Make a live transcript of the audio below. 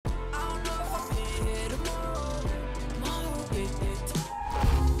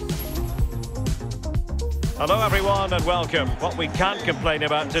Hello everyone and welcome. What we can't complain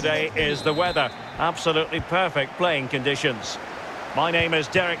about today is the weather. Absolutely perfect playing conditions. My name is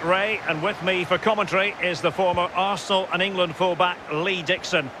Derek Ray and with me for commentary is the former Arsenal and England fullback Lee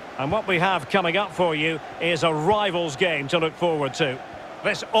Dixon. And what we have coming up for you is a rivals game to look forward to.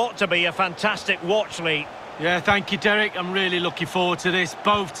 This ought to be a fantastic watch, Lee. Yeah, thank you, Derek. I'm really looking forward to this.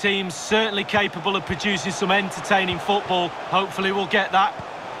 Both teams certainly capable of producing some entertaining football. Hopefully we'll get that.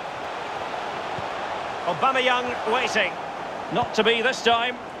 Aubameyang waiting. Not to be this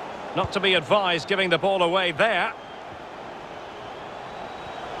time. Not to be advised giving the ball away there.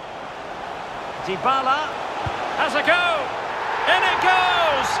 Dybala has a go. In it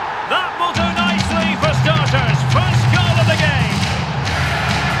goes. That will do nicely for starters. First goal of the game.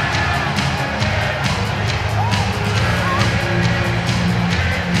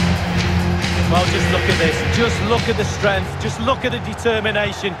 Well, just look at this. Just look at the strength. Just look at the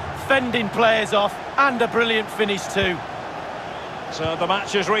determination. Fending players off, and a brilliant finish too. So the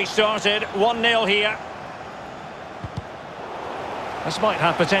match has restarted, 1-0 here. This might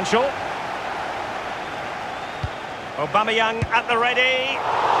have potential. Aubameyang at the ready.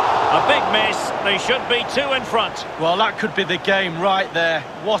 A big miss, they should be 2 in front. Well, that could be the game right there.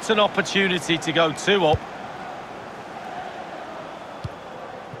 What an opportunity to go 2 up.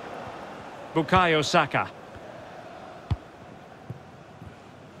 Bukayo Saka.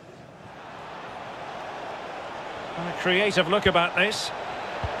 A creative look about this.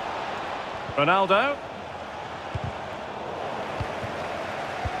 Ronaldo.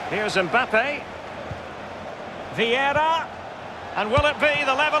 Here's Mbappe. Vieira. And will it be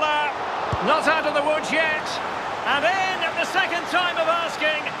the leveller? Not out of the woods yet. And in at the second time of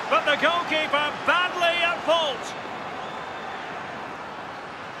asking, but the goalkeeper badly at fault.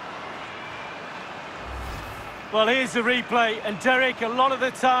 Well, here's the replay, and Derek, a lot of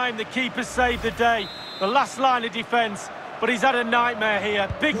the time the keeper saved the day. The last line of defence, but he's had a nightmare here.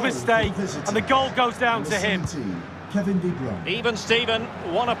 Big mistake, and the goal goes down to him. Kevin De Bruyne. Even Steven,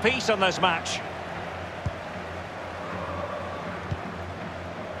 one apiece on this match.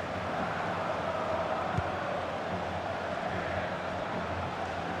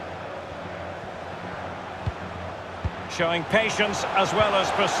 Showing patience as well as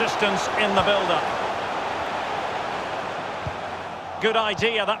persistence in the build-up. Good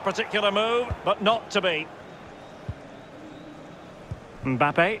idea, that particular move, but not to be.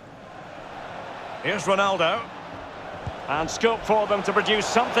 Mbappe. Here's Ronaldo. And scope for them to produce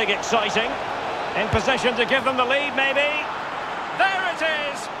something exciting. In possession to give them the lead, maybe. There it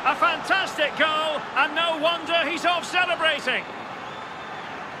is! A fantastic goal, and no wonder he's off celebrating.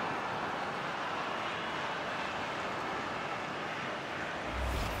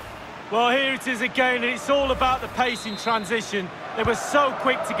 Well, here it is again, and it's all about the pace in transition. They were so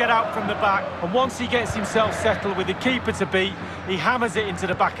quick to get out from the back, and once he gets himself settled with the keeper to beat, he hammers it into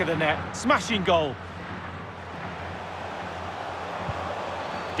the back of the net. Smashing goal.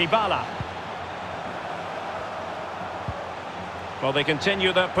 Dybala. Well, they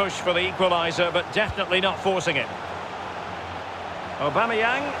continue their push for the equaliser, but definitely not forcing it.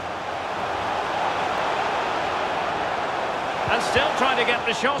 Aubameyang. And still trying to get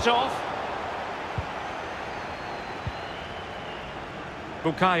the shot off.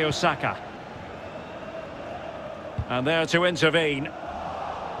 Bukayo Saka. And there to intervene.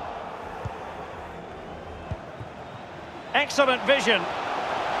 Excellent vision.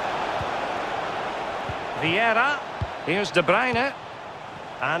 Vieira. Here's De Bruyne.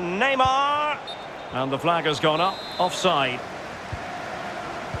 And Neymar. And the flag has gone up. Offside.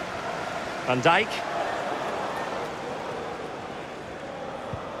 Van Dijk.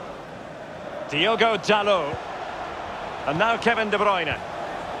 Diogo Dalot. And now Kevin De Bruyne.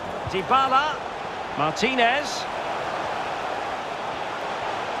 Dybala. Martinez.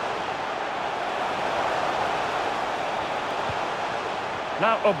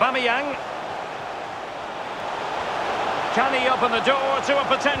 Now Aubameyang. Can he open the door to a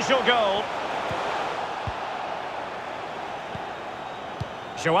potential goal?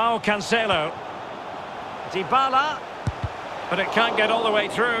 Joao Cancelo. Dybala. But it can't get all the way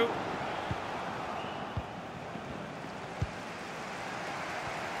through.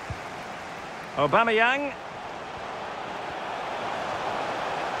 Aubameyang.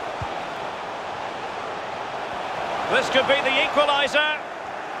 This could be the equaliser.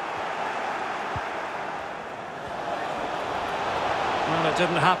 Well, it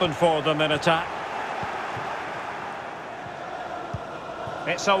didn't happen for them in attack.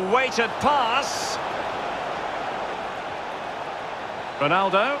 It's a weighted pass.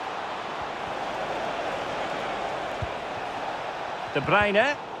 Ronaldo. De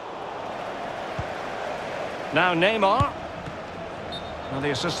Bruyne. Now Neymar. Well,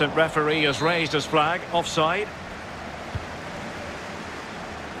 the assistant referee has raised his flag, offside.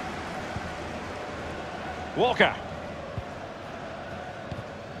 Walker.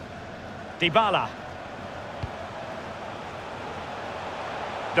 Dybala.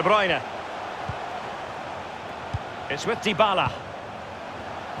 De Bruyne. It's with Dybala.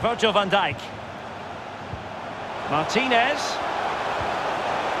 Virgil van Dijk. Martinez.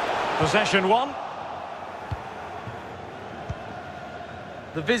 Possession one.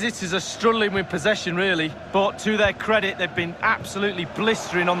 The visitors are struggling with possession, really, but to their credit, they've been absolutely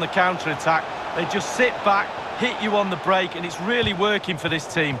blistering on the counter-attack. They just sit back, hit you on the break, and it's really working for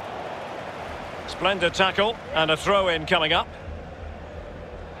this team. Splendid tackle, and a throw-in coming up.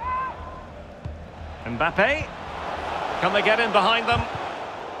 Mbappe. Can they get in behind them?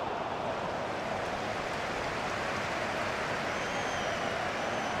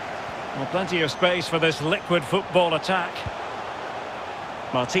 Well, plenty of space for this liquid football attack.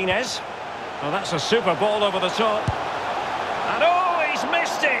 Martinez. Well, that's a super ball over the top. And oh, he's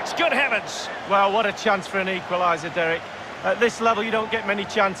missed it! Good heavens! Well, what a chance for an equaliser, Derek. At this level, you don't get many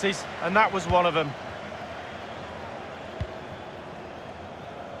chances, and that was one of them.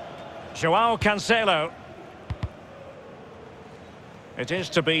 Joao Cancelo. It is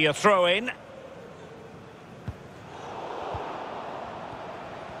to be a throw-in.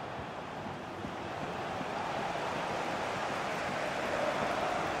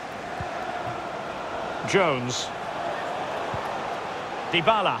 Jones.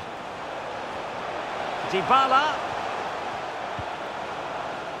 Dybala. Dybala.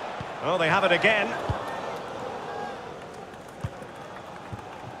 Oh, they have it again.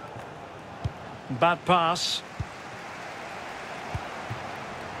 Bad pass.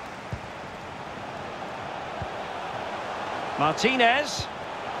 Martinez.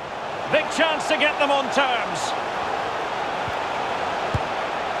 Big chance to get them on terms.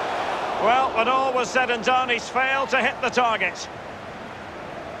 Well, when all was said and done, he's failed to hit the target.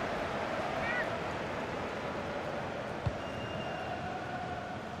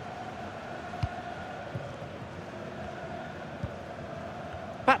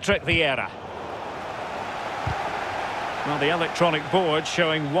 Patrick Vieira. Well, the electronic board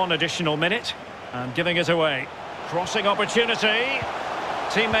showing one additional minute and giving it away. Crossing opportunity.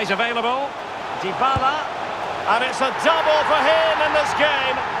 Teammate available. Dybala. And it's a double for him in this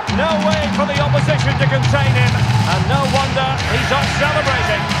game. No way for the opposition to contain him. And no wonder he's off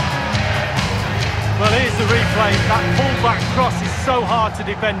celebrating. Well, here's the replay. That full-back cross is so hard to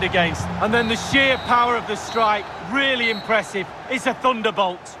defend against. And then the sheer power of the strike, really impressive. It's a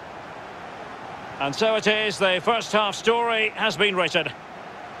thunderbolt. And so it is, the first half story has been written.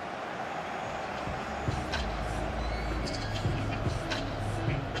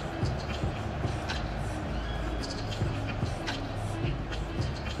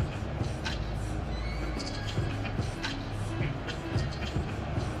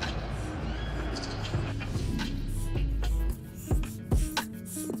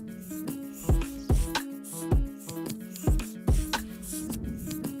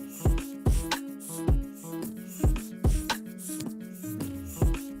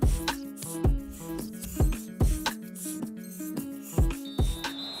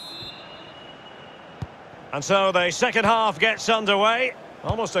 And so the second half gets underway.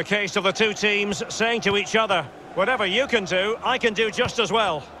 Almost a case of the two teams saying to each other, whatever you can do, I can do just as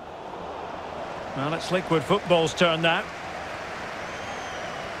well. Well, it's liquid football's turn now.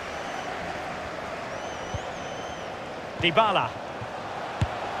 Dybala.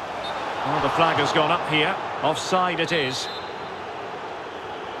 Oh, the flag has gone up here. Offside it is.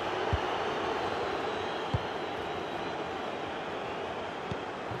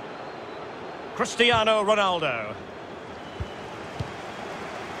 Cristiano Ronaldo.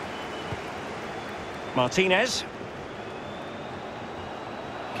 Martinez.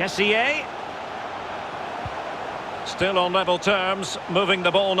 Kessié. Still on level terms, moving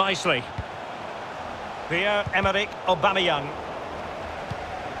the ball nicely. Pierre-Emerick Aubameyang.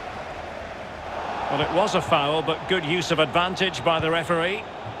 Well, it was a foul, but good use of advantage by the referee.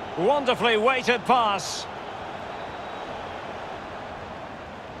 Wonderfully weighted pass.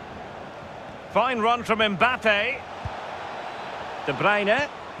 Fine run from Mbappe. De Bruyne.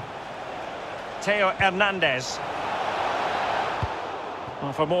 Theo Hernandez.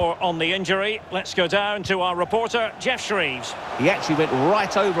 Well, for more on the injury, let's go down to our reporter, Geoff Shreeves. He actually went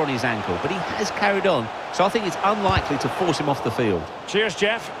right over on his ankle, but he has carried on, so I think it's unlikely to force him off the field. Cheers,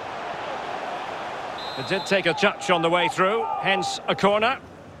 Geoff. It did take a touch on the way through, hence a corner.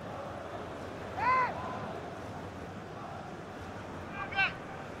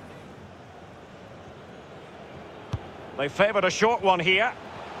 They favoured a short one here.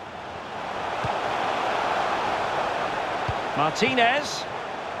 Martinez.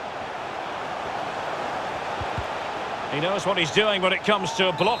 He knows what he's doing when it comes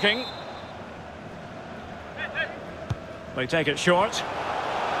to blocking. They take it short.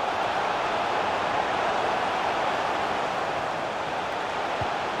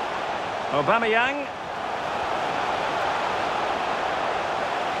 Aubameyang.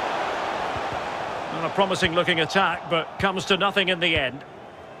 Not a promising looking attack, but comes to nothing in the end.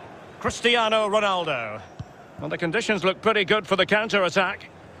 Cristiano Ronaldo. Well, the conditions look pretty good for the counter-attack.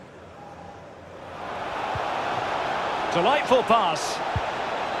 Delightful pass.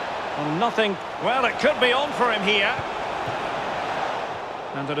 Well, nothing. Well, it could be on for him here.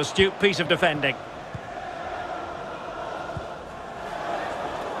 And an astute piece of defending.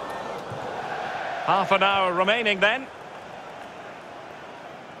 Half an hour remaining then.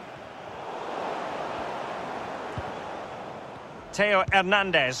 Theo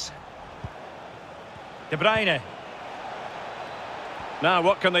Hernandez. De Bruyne. Now,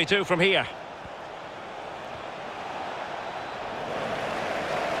 what can they do from here?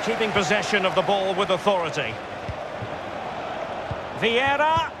 Keeping possession of the ball with authority.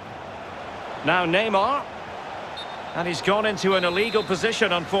 Vieira. Now Neymar. And he's gone into an illegal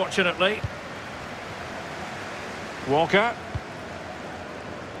position, unfortunately. Walker.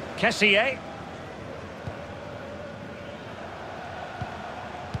 Kessié.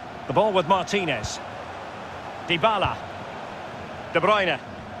 The ball with Martinez. Dybala. De Bruyne.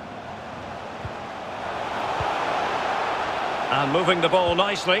 And moving the ball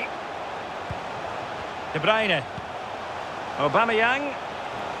nicely. De Bruyne. Aubameyang.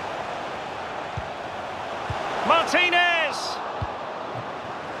 Martinez!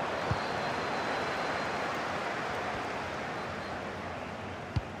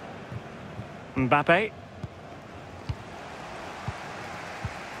 Mbappe.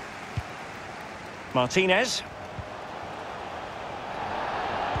 Martinez.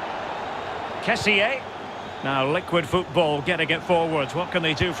 Kessié. Now liquid football getting it forwards. What can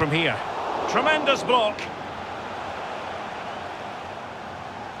they do from here? Tremendous block.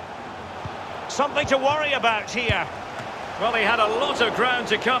 Something to worry about here. Well, he had a lot of ground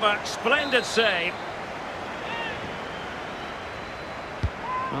to cover. Splendid save.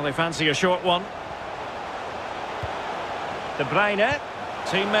 Well, they fancy a short one. De Bruyne.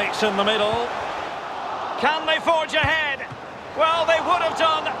 Teammates in the middle. Can they forge ahead? Well, they would have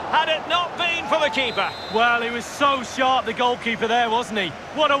done had it not been for the keeper. Well, he was so sharp, the goalkeeper there, wasn't he?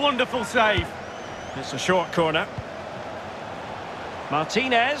 What a wonderful save. It's a short corner.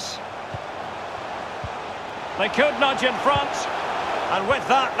 Martinez. They could nudge in front. And with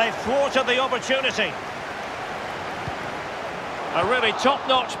that, they thwarted the opportunity. A really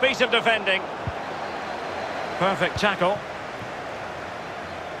top-notch piece of defending. Perfect tackle.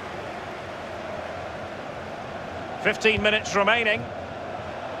 15 minutes remaining.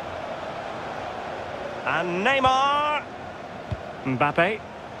 And Neymar. Mbappe.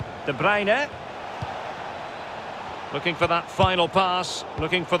 De Bruyne. Looking for that final pass.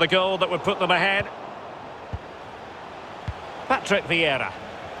 Looking for the goal that would put them ahead. Patrick Vieira.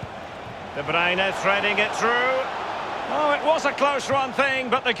 De Bruyne threading it through. Oh, it was a close run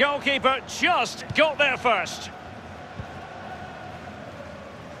thing, but the goalkeeper just got there first.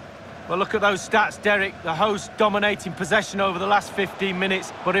 Well, look at those stats, Derek. The host dominating possession over the last 15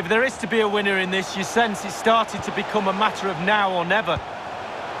 minutes. But if there is to be a winner in this, you sense it's starting to become a matter of now or never.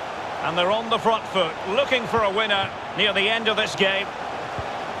 And they're on the front foot, looking for a winner near the end of this game.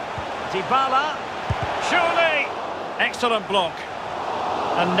 Dybala. Surely. Excellent block.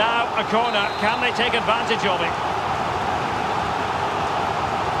 And now a corner. Can they take advantage of it?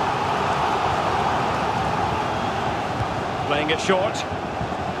 Playing it short.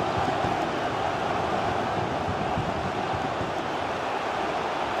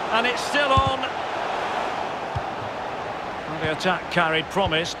 And it's still on. Well, the attack carried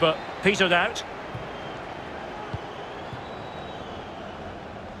promise, but petered out.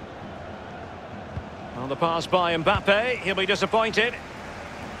 Well, the pass by Mbappe. He'll be disappointed.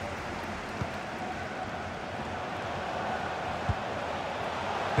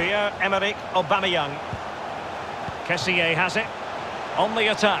 Pierre-Emerick Aubameyang. Kessié has it. On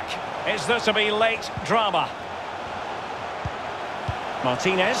the attack. Is there to be late drama?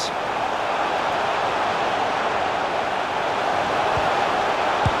 Martinez.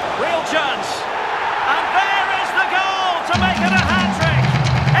 Real chance. And there is the goal to make it a hat-trick.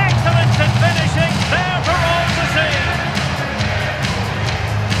 Excellence in finishing, there for all to see.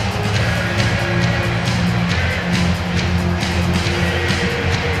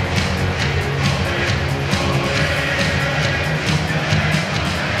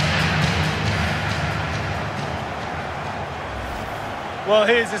 Well,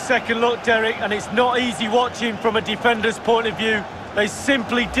 here's a second look, Derek, and it's not easy watching from a defender's point of view. They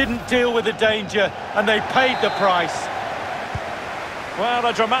simply didn't deal with the danger, and they paid the price. Well,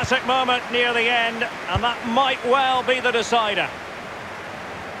 a dramatic moment near the end, and that might well be the decider.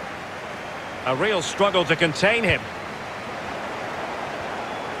 A real struggle to contain him.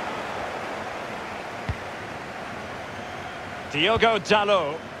 Diogo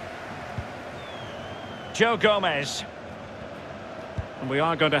Dalot. Joe Gomez. And we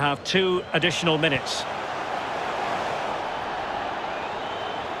are going to have 2 additional minutes.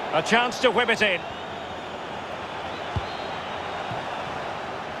 A chance to whip it in.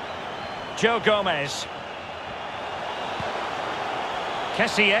 Joe Gomez.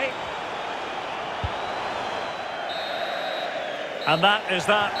 Kessié. And that is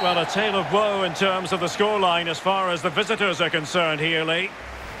that. Well, a tale of woe in terms of the scoreline as far as the visitors are concerned here, Lee.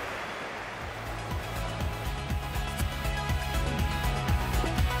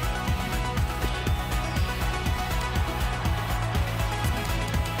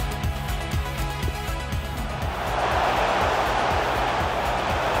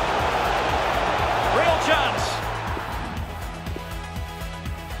 Real chance.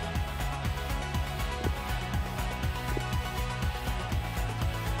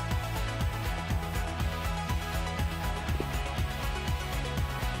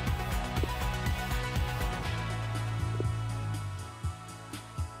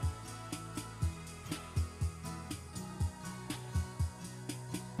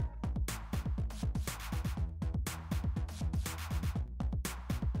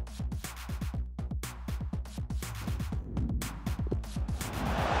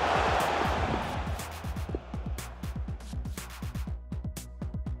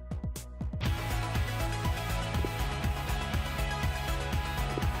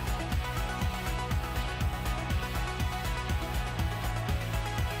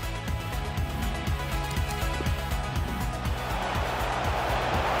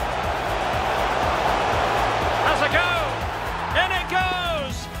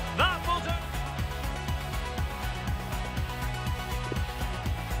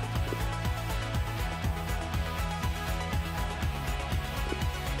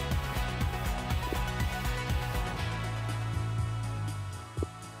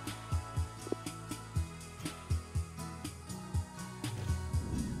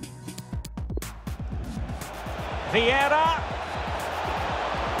 Vieira.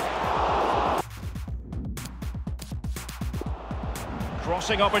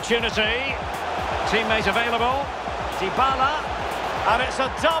 Crossing opportunity. Teammate available. Dybala. And it's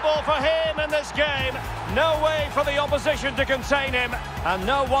a double for him in this game. No way for the opposition to contain him. And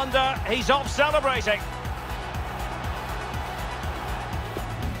no wonder he's off celebrating.